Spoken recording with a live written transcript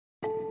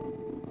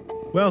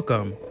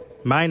Welcome.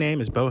 My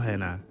name is Bo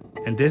Hanna,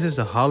 and this is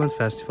the Holland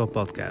Festival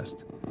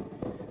podcast.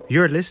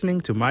 You're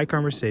listening to my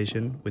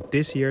conversation with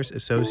this year's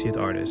associate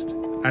artist,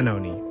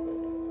 ANOHNI.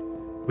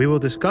 We will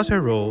discuss her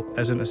role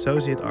as an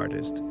associate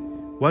artist.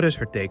 What is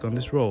her take on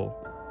this role?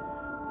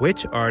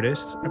 Which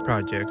artists and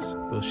projects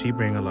will she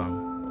bring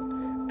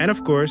along? And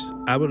of course,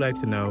 I would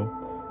like to know,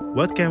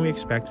 what can we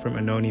expect from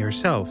ANOHNI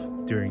herself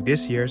during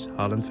this year's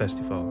Holland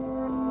Festival?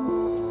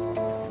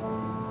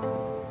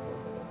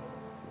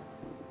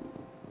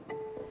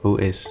 Who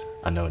is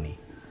ANOHNI?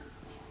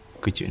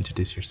 Could you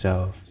introduce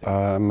yourself?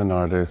 I'm an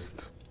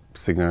artist,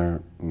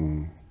 singer,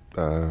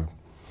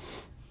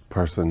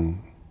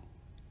 person,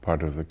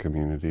 part of the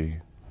community.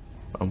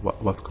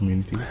 What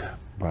community?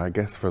 Well, I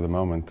guess for the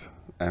moment,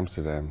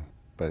 Amsterdam.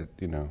 But,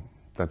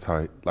 that's how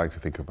I like to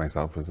think of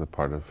myself, as a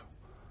part of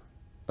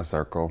a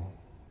circle.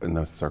 And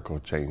the circle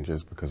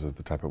changes because of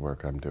the type of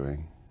work I'm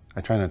doing.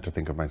 I try not to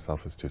think of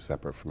myself as too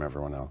separate from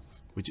everyone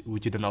else.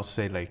 Would you then also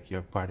say like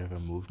you're part of a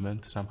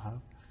movement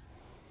somehow?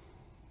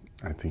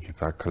 I think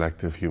it's our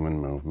collective human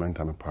movement.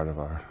 I'm a part of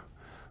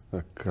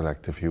the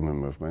collective human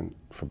movement,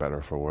 for better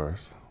or for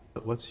worse.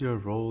 What's your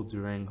role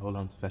during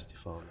Holland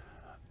Festival?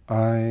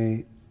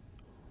 I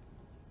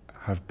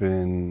have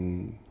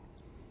been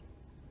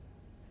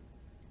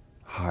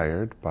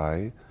hired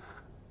by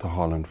the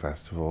Holland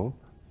Festival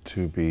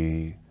to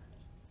be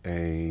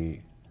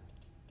an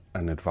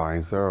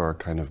advisor or a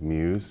kind of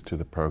muse to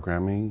the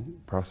programming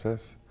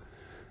process.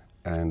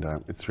 And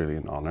it's really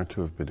an honor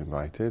to have been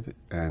invited.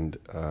 And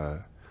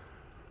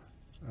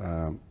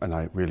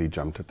I really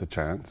jumped at the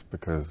chance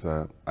because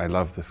I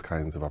love this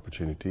kinds of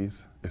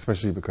opportunities,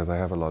 especially because I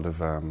have a lot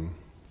of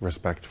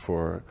respect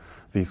for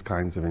these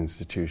kinds of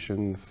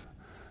institutions,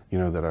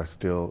 that are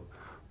still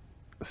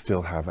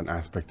have an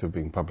aspect of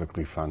being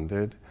publicly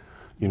funded.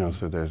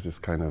 So there's this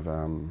kind of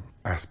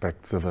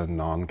aspects of a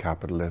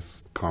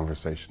non-capitalist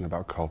conversation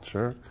about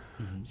culture,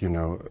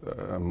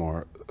 a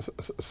more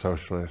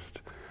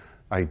socialist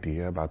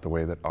idea about the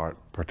way that art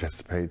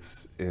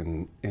participates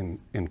in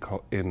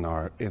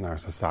our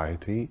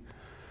society.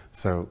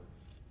 So,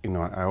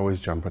 I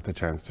always jump at the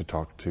chance to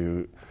talk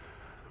to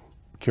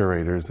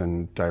curators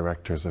and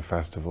directors of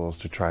festivals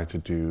to try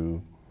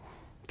to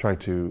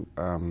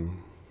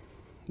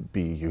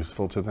be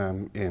useful to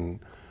them in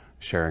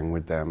sharing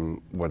with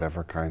them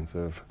whatever kinds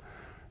of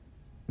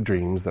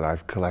dreams that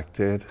I've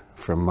collected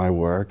from my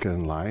work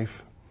and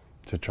life,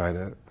 to try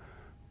to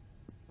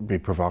be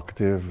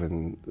provocative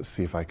and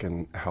see if I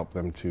can help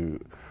them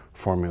to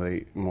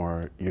formulate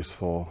more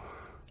useful,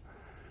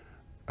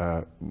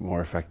 more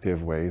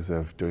effective ways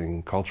of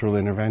doing cultural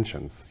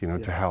interventions,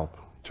 to help,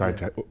 try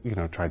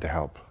to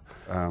help.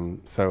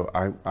 So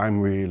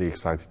I'm really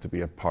excited to be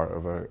a part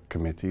of a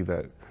committee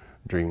that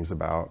dreams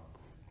about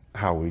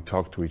how we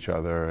talk to each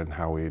other and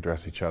how we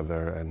address each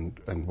other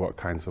and what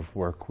kinds of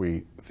work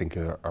we think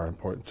are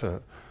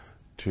important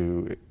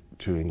to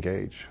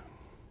engage.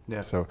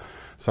 Yeah. So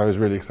I was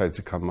really excited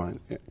to come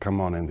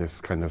on in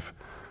this kind of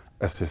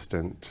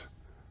assistant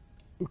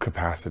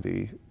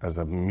capacity as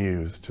a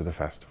muse to the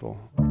festival.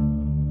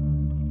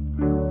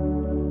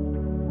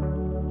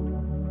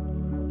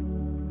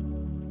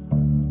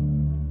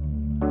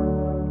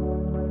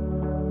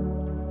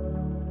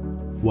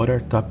 What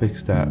are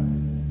topics that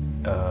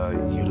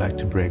you like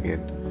to bring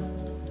in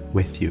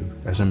with you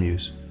as a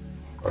muse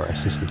or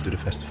assistant to the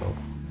festival?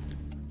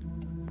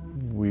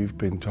 We've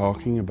been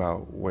talking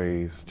about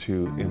ways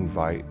to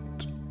invite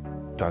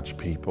Dutch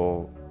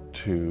people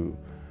to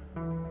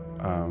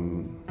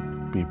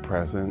be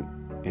present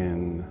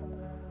in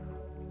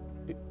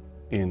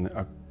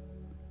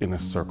a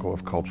circle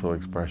of cultural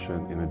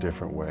expression in a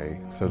different way,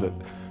 so that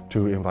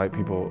to invite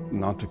people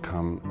not to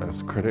come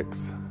as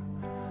critics,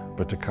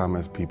 but to come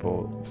as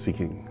people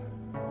seeking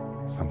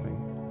something.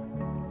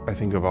 I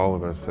think of all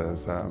of us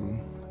as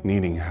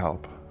needing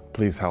help.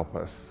 Please help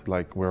us.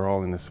 Like we're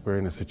in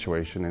a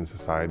situation in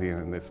society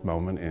and in this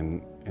moment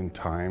in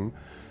time,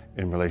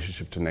 in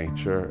relationship to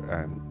nature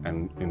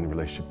and in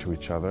relationship to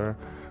each other,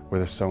 where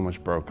there's so much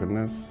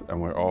brokenness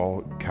and we're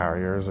all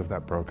carriers of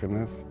that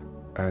brokenness.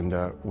 And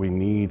we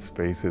need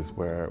spaces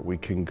where we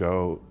can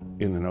go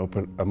in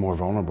a more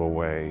vulnerable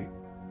way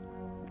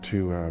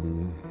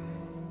to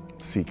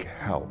seek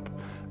help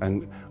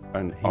and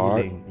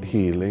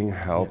healing,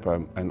 help,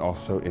 and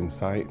also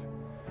insight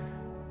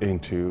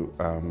into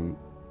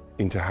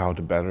how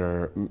to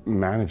better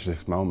manage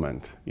this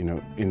moment,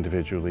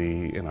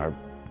 individually in our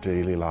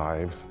daily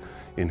lives,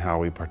 in how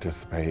we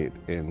participate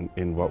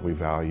in what we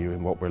value,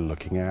 in what we're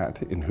looking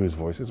at, in whose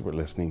voices we're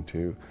listening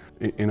to.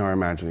 In our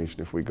imagination,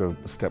 if we go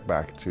a step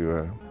back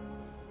to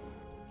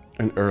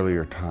an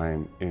earlier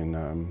time in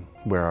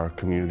where our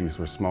communities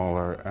were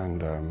smaller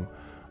and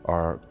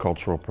our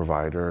cultural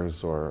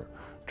providers or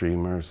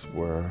dreamers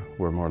were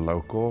more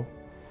local,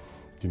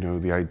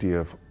 the idea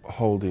of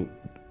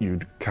you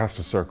cast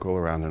a circle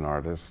around an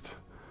artist,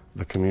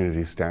 the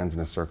community stands in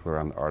a circle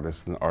around the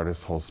artist, and the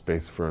artist holds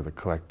space for the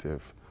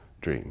collective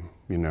dream,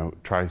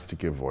 tries to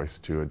give voice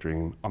to a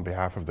dream on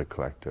behalf of the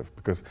collective,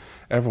 because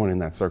everyone in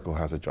that circle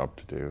has a job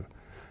to do.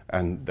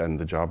 And then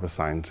the job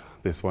assigned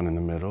this one in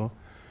the middle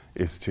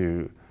is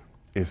to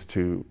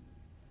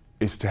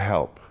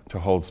help, to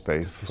hold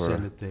space to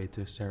facilitate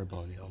the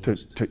ceremony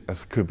almost.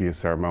 It could be a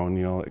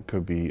ceremonial, it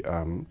could be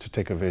to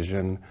take a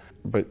vision,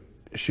 but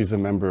she's a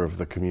member of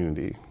the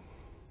community.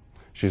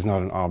 She's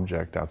not an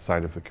object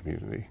outside of the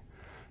community.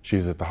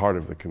 She's at the heart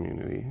of the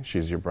community.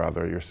 She's your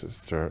brother, your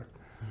sister,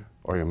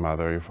 or your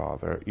mother, your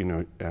father, you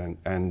know,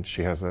 and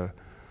she has a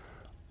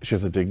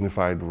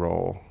dignified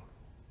role.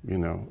 You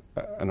know,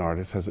 an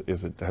artist has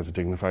a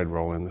dignified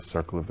role in the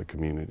circle of the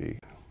community.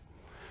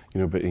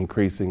 You know, but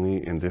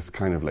increasingly in this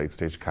kind of late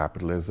stage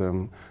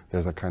capitalism,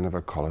 there's a kind of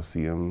a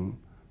Colosseum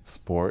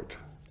sport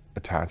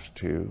attached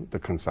to the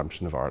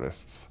consumption of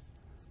artists.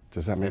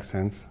 Does that make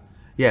sense?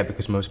 Yeah,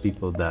 because most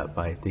people that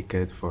buy a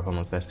ticket for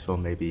Holland Festival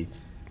maybe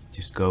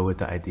just go with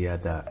the idea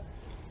that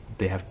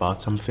they have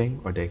bought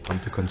something or they come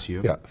to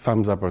consume. Yeah,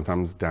 thumbs up or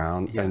thumbs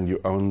down, and you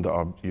own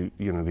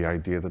you know, the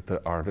idea that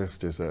the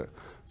artist is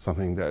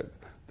something that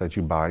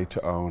you buy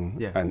to own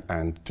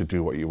and to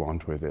do what you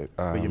want with it.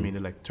 But you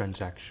mean like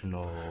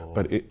transactional?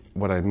 But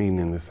what I mean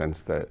in the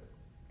sense that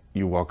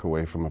you walk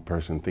away from a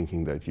person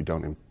thinking that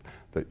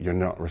that you're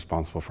not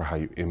responsible for how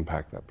you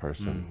impact that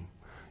person.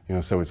 You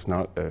know, so it's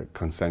not a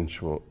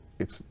consensual.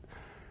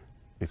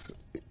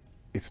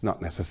 It's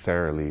not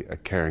necessarily a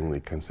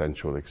caringly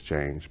consensual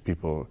exchange.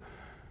 People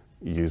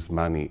use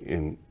money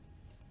in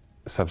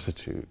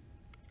substitute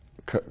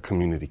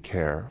community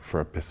care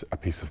for a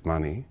piece of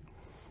money,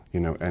 you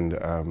know, and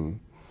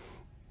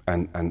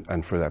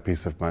for that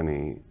piece of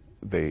money,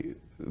 they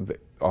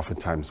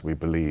oftentimes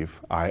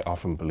I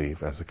often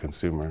believe as a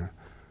consumer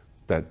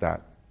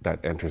that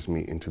enters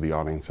me into the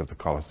audience of the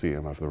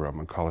Colosseum, of the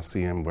Roman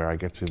Colosseum, where I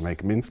get to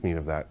make mincemeat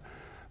of that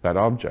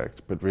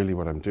object. But really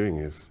what I'm doing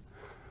is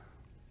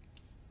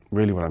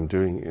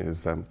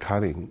I'm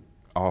cutting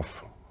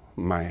off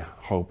my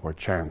hope or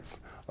chance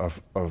of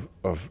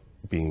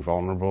being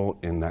vulnerable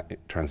in that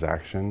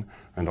transaction,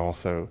 and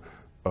also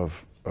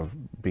of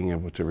being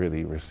able to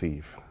really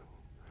receive,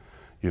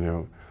 you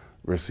know,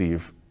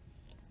 receive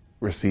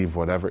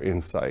whatever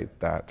insight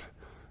that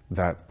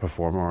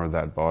performer or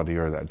that body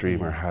or that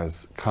dreamer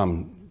has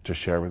come to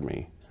share with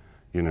me,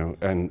 you know,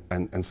 and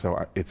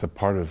so it's a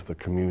part of the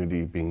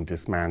community being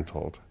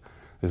dismantled.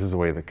 This is the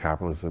way that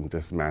capitalism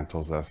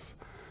dismantles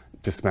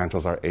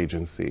our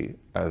agency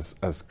as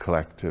a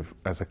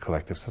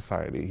collective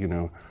society, you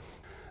know,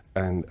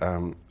 and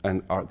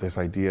this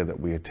idea that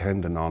we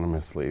attend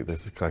anonymously,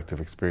 this collective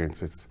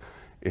experience,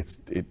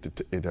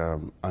 it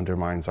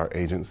undermines our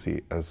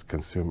agency as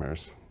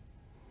consumers.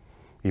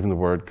 Even the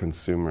word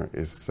consumer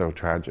is so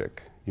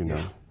tragic, you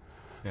know,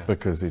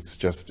 because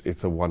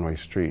it's a one-way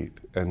street,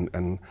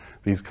 and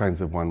these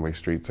kinds of one-way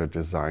streets are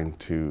designed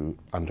to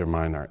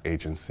undermine our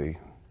agency.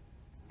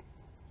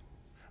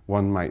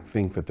 One might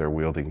think that they're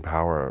wielding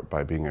power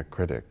by being a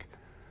critic,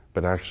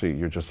 but actually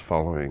you're just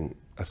following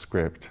a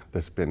script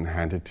that's been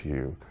handed to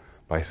you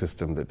by a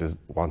system that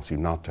wants you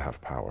not to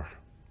have power.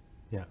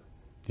 Yeah.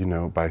 You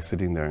know, by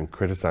sitting there and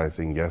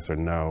criticizing yes or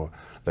no,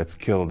 let's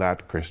kill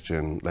that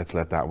Christian, let's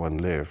let that one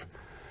live.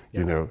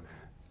 You know,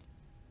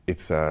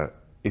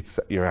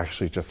 you're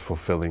actually just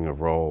fulfilling a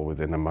role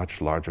within a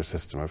much larger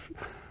system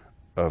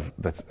of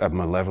that's a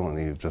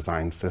malevolently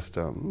designed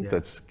system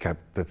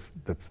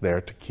that's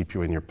there to keep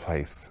you in your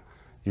place.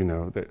 You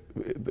know,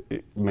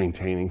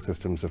 maintaining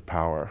systems of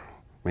power,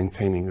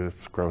 maintaining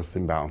this gross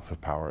imbalance of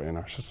power in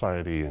our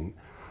society, and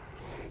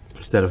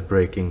instead of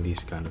breaking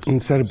these kind of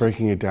instead of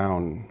breaking it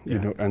down, you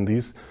know, and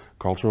these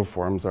cultural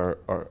forms are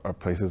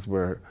places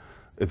where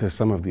they're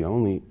some of the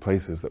only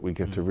places that we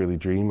get to really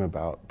dream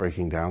about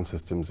breaking down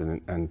systems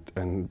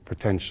and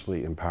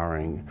potentially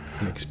empowering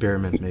an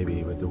experiment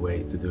maybe with the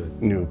way to do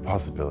it. New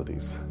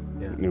possibilities.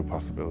 New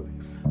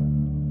possibilities.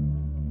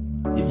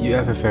 You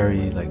have a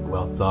very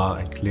well thought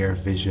and clear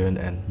vision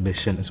and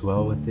mission as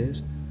well with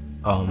this,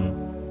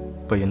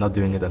 but you're not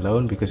doing it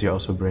alone because you're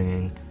also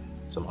bringing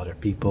some other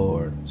people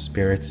or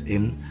spirits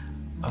in.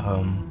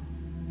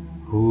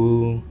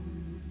 Who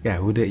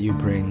did you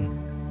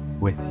bring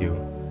with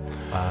you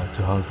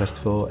to Holland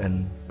Festival,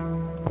 and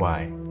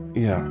why?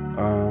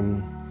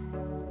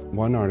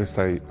 One artist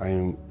I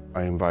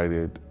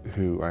invited,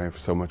 who I have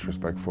so much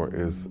respect for,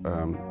 is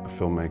a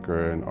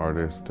filmmaker and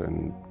artist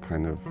and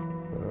kind of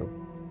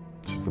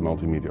she's a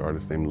multimedia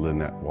artist named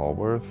Lynette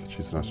Walworth.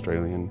 She's an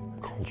Australian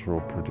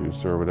cultural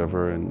producer or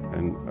whatever, and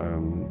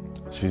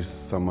she's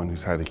someone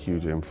who's had a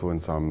huge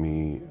influence on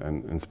me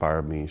and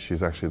inspired me.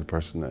 She's actually the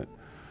person that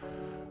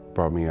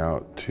brought me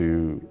out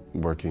to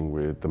working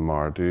with the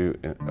Mardu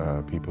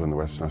people in the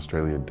Western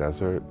Australia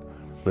desert.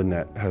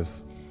 Lynette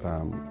has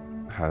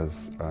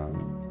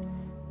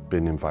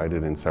been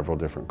invited in several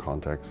different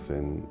contexts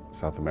in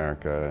South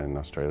America and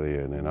Australia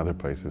and in other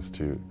places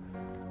to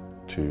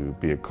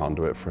be a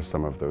conduit for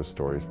some of those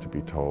stories to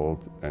be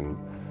told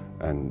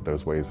and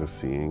those ways of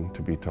seeing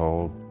to be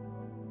told,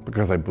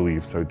 because I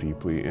believe so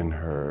deeply in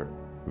her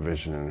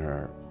vision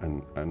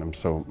and I'm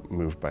so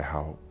moved by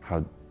how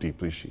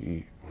deeply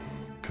she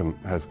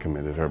has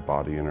committed her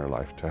body and her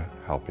life to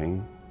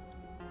helping.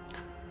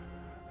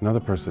 Another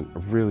person, a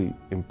really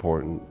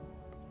important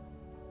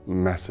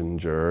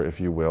messenger, if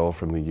you will,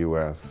 from the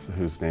US,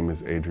 whose name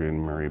is Adrienne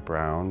Marie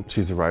Brown.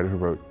 She's a writer who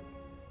wrote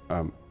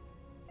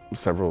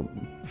several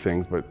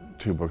things, but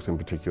 2 books in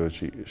particular.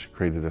 She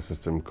created a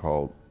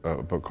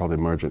book called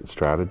Emergent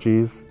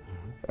Strategies,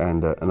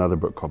 and another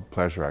book called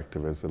Pleasure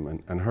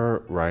Activism. And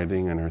her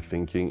writing and her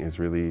thinking is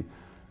really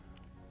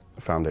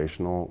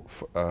foundational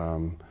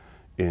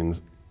in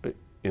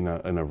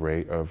an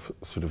array of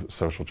sort of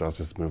social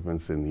justice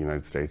movements in the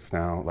United States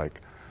now,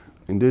 like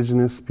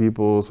Indigenous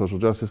people, social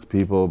justice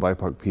people,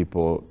 BIPOC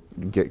people,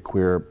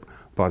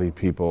 queer-bodied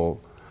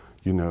people,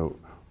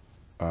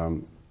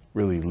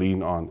 really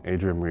lean on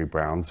Adrienne Marie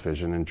Brown's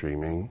vision and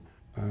dreaming.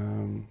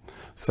 Adrienne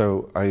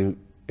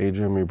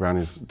Marie Brown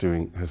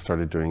has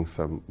started doing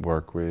some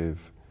work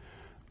with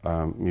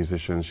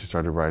musicians. She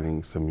started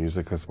writing some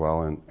music as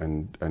well,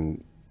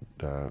 and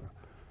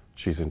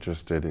she's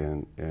interested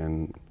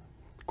in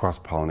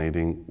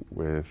cross-pollinating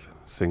with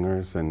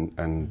singers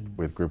and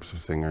with groups of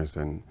singers,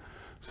 and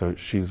so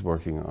she's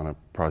working on a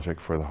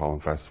project for the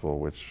Holland Festival,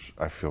 which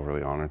I feel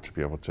really honored to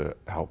be able to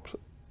help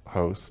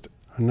host.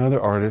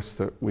 Another artist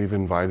that we've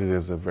invited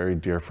is a very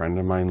dear friend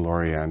of mine,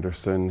 Laurie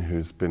Anderson,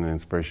 who's been an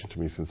inspiration to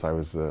me since I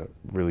was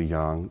really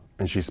young,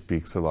 and she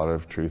speaks a lot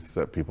of truths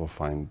that people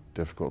find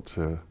difficult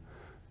to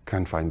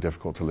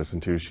listen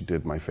to. She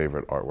did my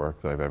favorite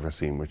artwork that I've ever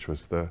seen, which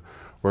was the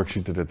work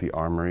she did at the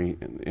Armory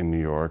in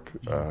New York,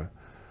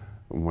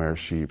 where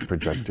she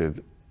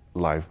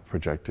live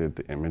projected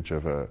the image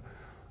of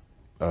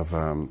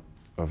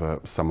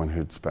someone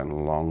who'd spent a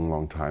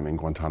long time in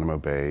Guantanamo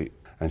Bay,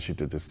 and she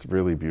did this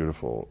really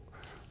beautiful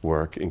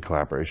work in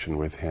collaboration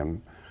with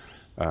him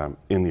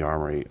in the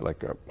Armory,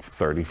 like a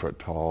 30-foot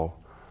tall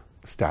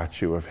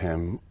statue of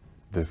him,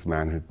 this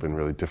man who'd been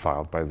really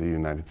defiled by the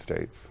United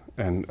States.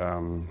 And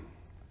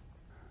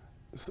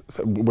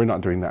so we're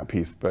not doing that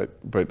piece, but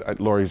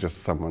Laurie's just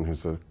someone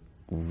who's a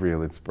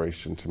real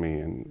inspiration to me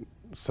and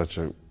such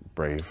a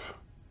brave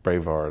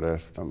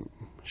artist.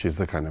 She's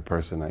the kind of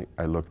person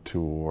I look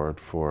toward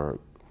for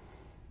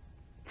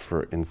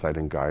insight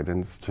and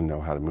guidance to know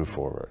how to move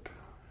forward.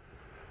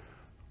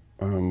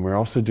 We're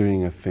also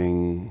doing a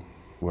thing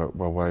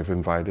where I've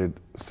invited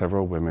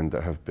several women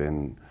that have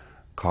been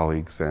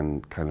colleagues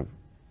and kind of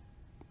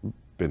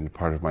been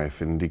part of my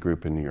affinity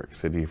group in New York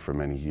City for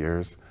many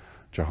years,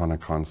 Johanna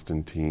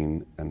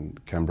Constantine and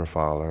Kembra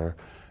Fowler,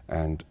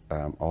 and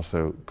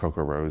also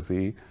Coco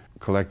Rosie.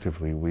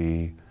 Collectively,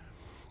 we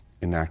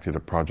enacted a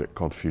project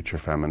called Future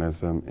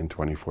Feminism in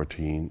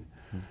 2014,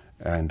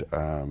 and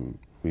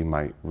we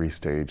might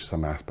restage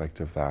some aspect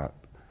of that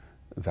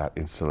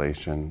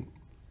installation,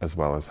 as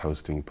well as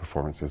hosting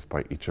performances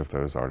by each of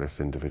those artists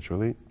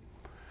individually.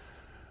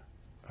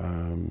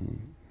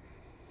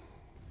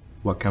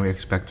 What can we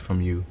expect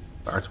from you,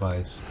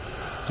 art-wise,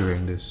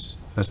 during this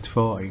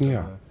festival? Are you going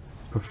to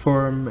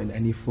perform in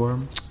any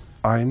form?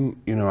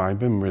 I've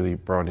been really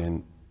brought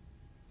in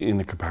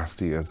a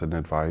capacity as an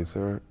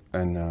advisor,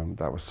 and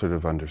that was sort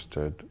of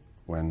understood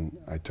when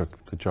I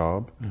took the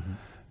job.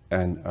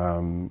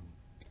 And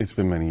it's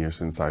been many years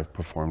since I've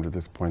performed at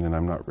this point, and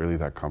I'm not really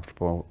that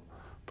comfortable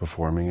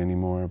performing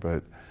anymore,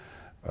 but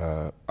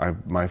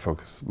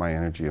my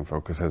energy and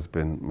focus has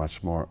been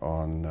much more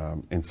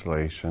on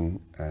installation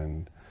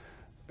and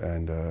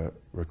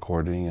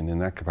recording, and in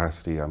that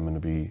capacity I'm going to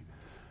be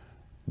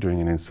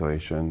doing an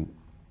installation,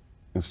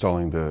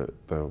 installing the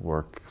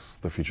works,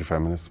 the future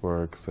feminist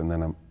works, and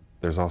then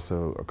there's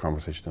also a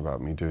conversation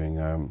about me doing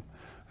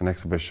an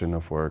exhibition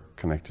of work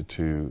connected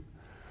to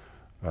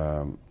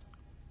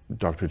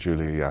Dr.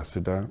 Julia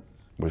Yasuda,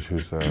 which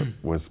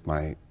was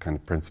my kind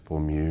of principal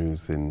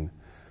muse in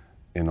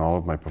all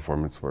of my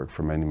performance work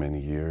for many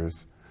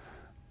years,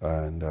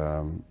 and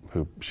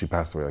she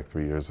passed away like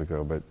 3 years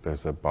ago. But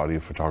there's a body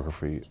of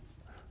photography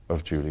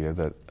of Julia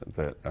that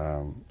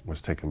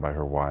was taken by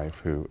her wife,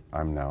 who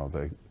I'm now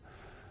the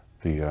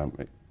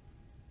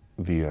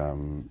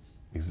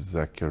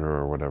executor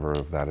or whatever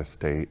of that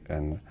estate,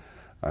 and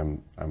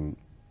I'm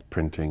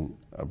printing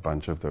a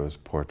bunch of those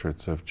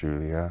portraits of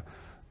Julia,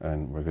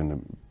 and we're going to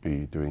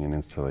be doing an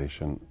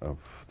installation of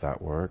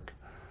that work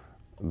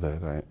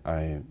that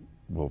I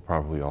will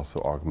probably also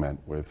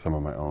augment with some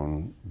of my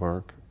own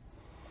work.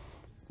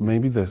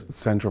 Maybe the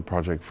central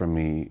project for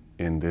me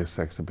in this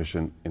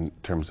exhibition, in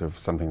terms of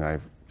something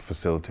I've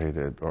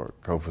facilitated or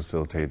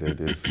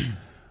co-facilitated, is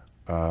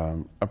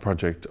a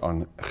project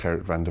on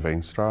Gerrit van de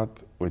Veenstraat,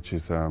 which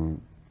is a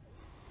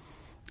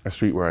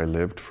street where I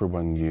lived for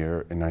 1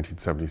 year in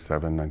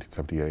 1977,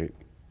 1978,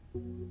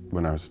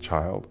 when I was a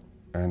child,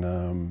 and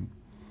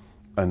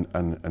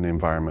an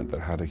environment that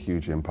had a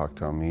huge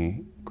impact on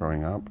me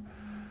growing up.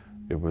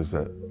 I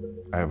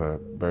have a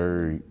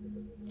very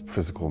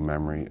physical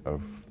memory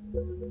of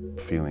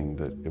feeling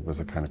that it was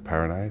a kind of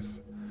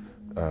paradise.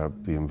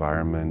 The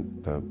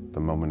environment, the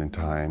moment in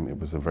time, it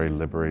was a very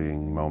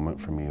liberating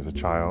moment for me as a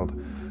child,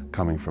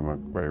 coming from a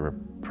very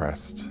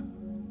repressed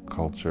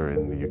culture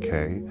in the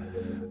UK,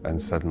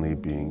 and suddenly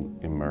being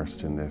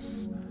immersed in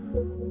this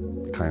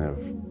kind of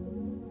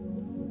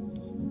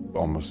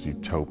almost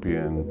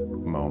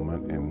utopian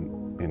moment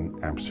in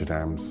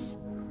Amsterdam's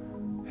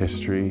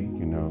history.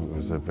 You know, it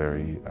was a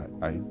very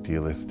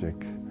idealistic,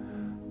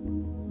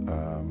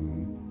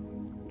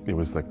 it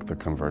was like the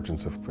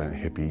convergence of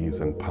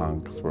hippies and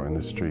punks were in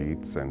the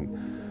streets, and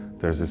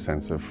there's a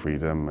sense of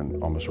freedom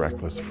and almost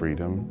reckless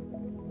freedom.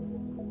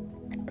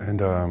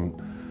 And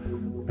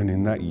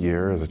in that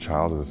year, as a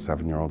child, as a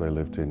 7-year-old, I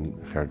lived in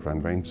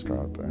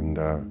HF'23 In,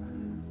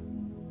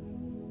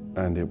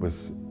 and it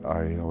was,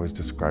 I always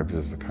described it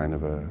as a kind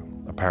of a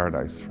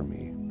paradise for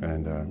me.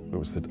 And I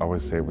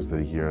always say it was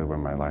the year when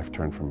my life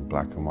turned from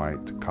black and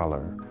white to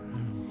color.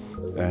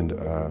 And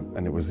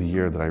it was the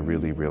year that I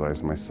really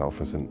realized myself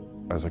as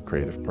a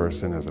creative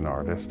person, as an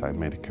artist. I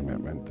made a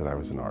commitment that I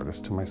was an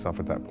artist to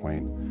myself at that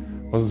point.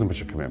 It wasn't so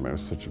much a commitment, it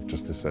was such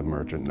just this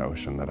emergent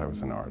notion that I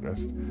was an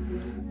artist.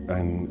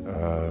 And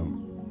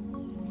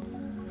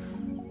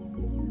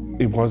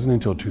it wasn't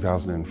until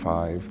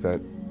 2005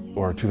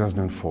 or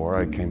 2004,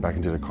 I came back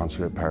and did a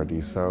concert at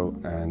Paradiso,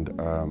 and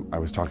I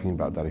was talking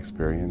about that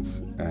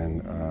experience,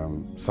 and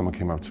someone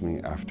came up to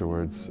me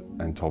afterwards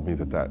and told me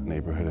that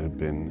neighborhood had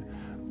been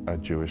a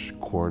Jewish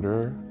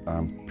quarter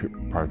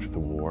prior to the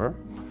war,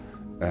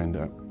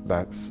 and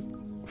that's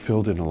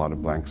filled in a lot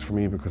of blanks for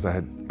me because I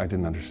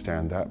didn't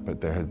understand that,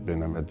 but there had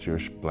been a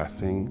Jewish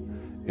blessing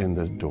in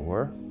the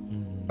door,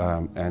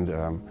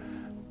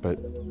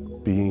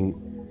 but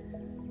being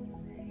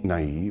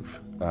naive,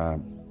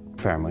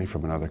 family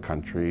from another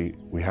country,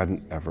 we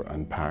hadn't ever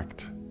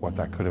unpacked what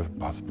that could have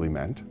possibly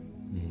meant.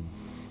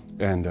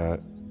 And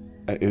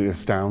it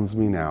astounds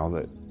me now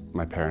that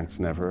my parents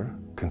never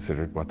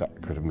considered what that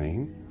could have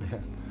meant. Yeah.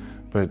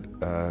 But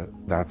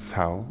that's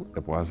how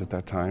it was at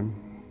that time.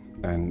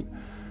 And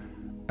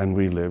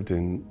we lived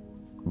in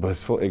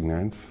blissful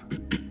ignorance.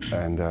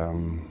 And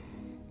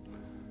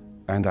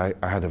I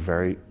had a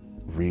very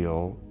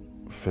real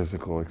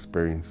physical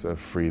experience of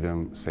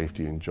freedom,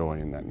 safety, and joy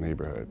in that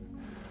neighborhood.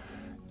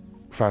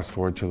 Fast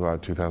forward to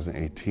about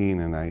 2018,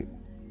 and I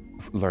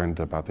learned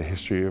about the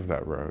history of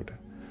that road.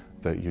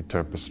 The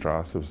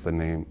Uterpenstrasse was the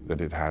name that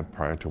it had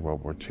prior to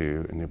World War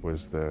II, and it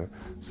was the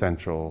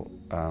central,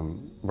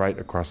 right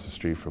across the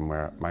street from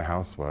where my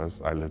house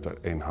was. I lived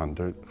at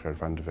 100,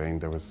 HF'23 In.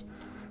 There was,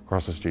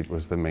 across the street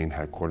was the main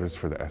headquarters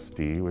for the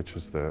SD, which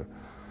was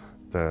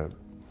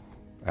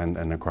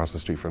and across the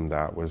street from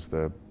that was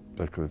the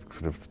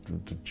sort of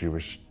the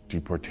Jewish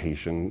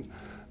deportation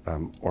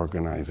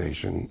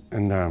organization.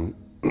 And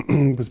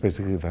it was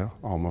basically the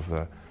home of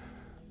the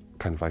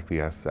kind of like the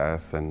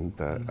SS and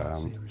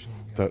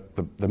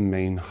the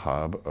main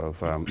hub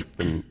of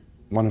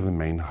one of the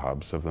main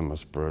hubs of the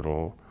most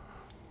brutal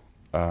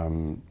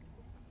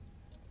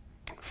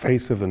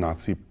face of the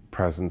Nazi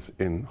presence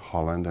in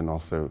Holland, and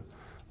also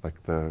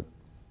like the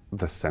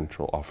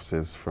central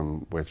offices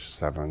from which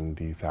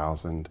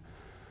 70,000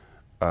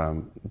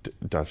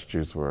 Dutch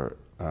Jews were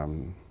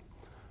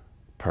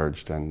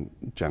purged and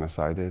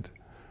genocided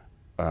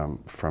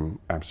from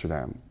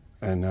Amsterdam.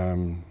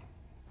 And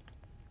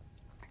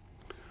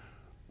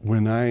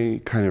when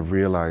I kind of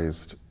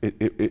realized,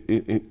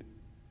 it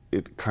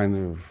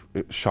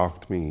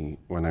shocked me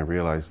when I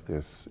realized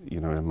this,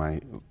 you know, in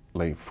my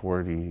late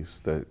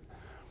 40s,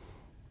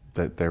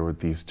 that there were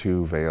these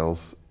two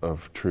veils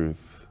of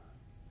truth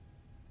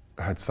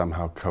had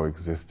somehow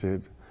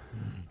coexisted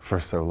for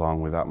so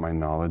long without my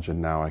knowledge,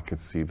 and now I could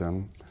see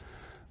them.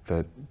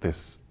 That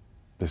this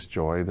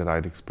joy that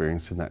I'd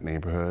experienced in that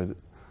neighborhood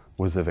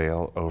was a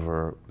veil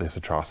over this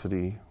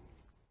atrocity.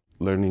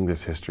 Learning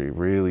this history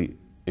really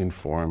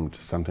informed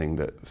something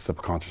that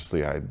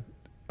subconsciously I'd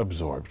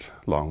absorbed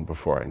long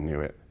before I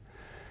knew it.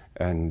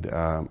 And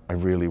I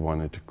really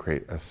wanted to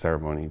create a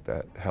ceremony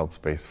that held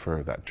space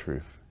for that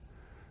truth,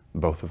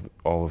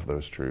 all of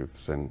those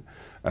truths, and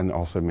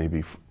also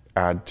maybe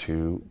add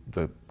to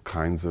the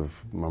kinds of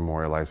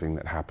memorializing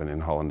that happen in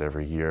Holland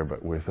every year,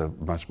 but with a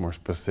much more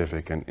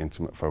specific and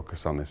intimate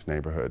focus on this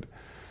neighborhood.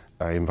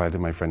 I invited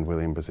my friend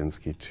William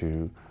Basinski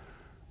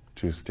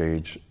to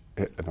stage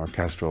an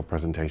orchestral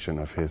presentation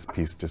of his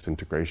piece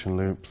Disintegration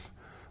Loops,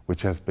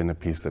 which has been a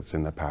piece that's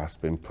in the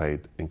past been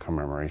played in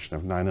commemoration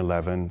of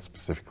 9/11,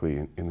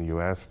 specifically in the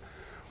US,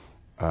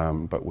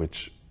 but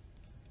which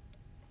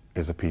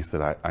is a piece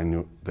that I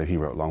knew that he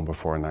wrote long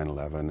before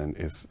 9/11, and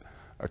is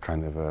a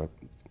kind of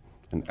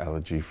an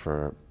elegy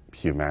for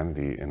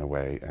humanity in a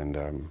way. And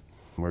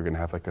we're going to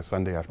have like a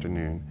Sunday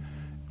afternoon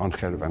on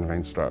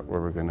HF'23 where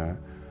we're going to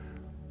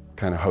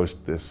kind of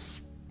host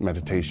this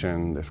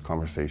meditation, this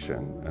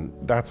conversation, and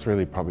that's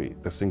really probably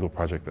the single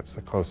project that's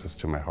the closest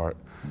to my heart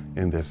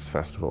in this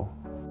festival.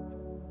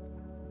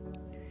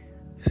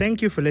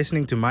 Thank you for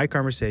listening to my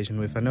conversation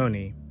with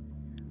ANOHNI.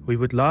 We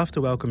would love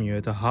to welcome you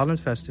at the Holland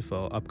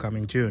Festival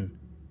upcoming June.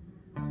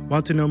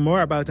 Want to know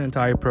more about the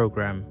entire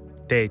program,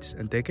 dates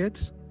and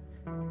tickets?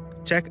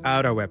 Check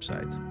out our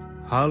website,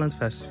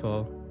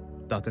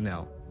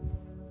 hollandfestival.nl.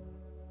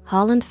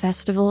 Holland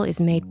Festival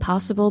is made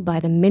possible by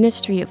the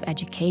Ministry of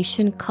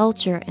Education,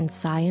 Culture and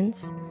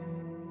Science,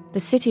 the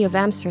City of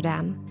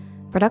Amsterdam,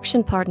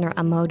 production partner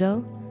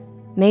Amodo,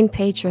 main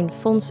patron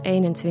Fonds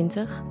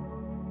 21,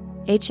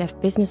 HF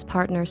business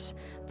partners,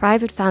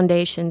 private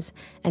foundations,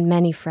 and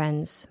many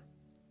friends.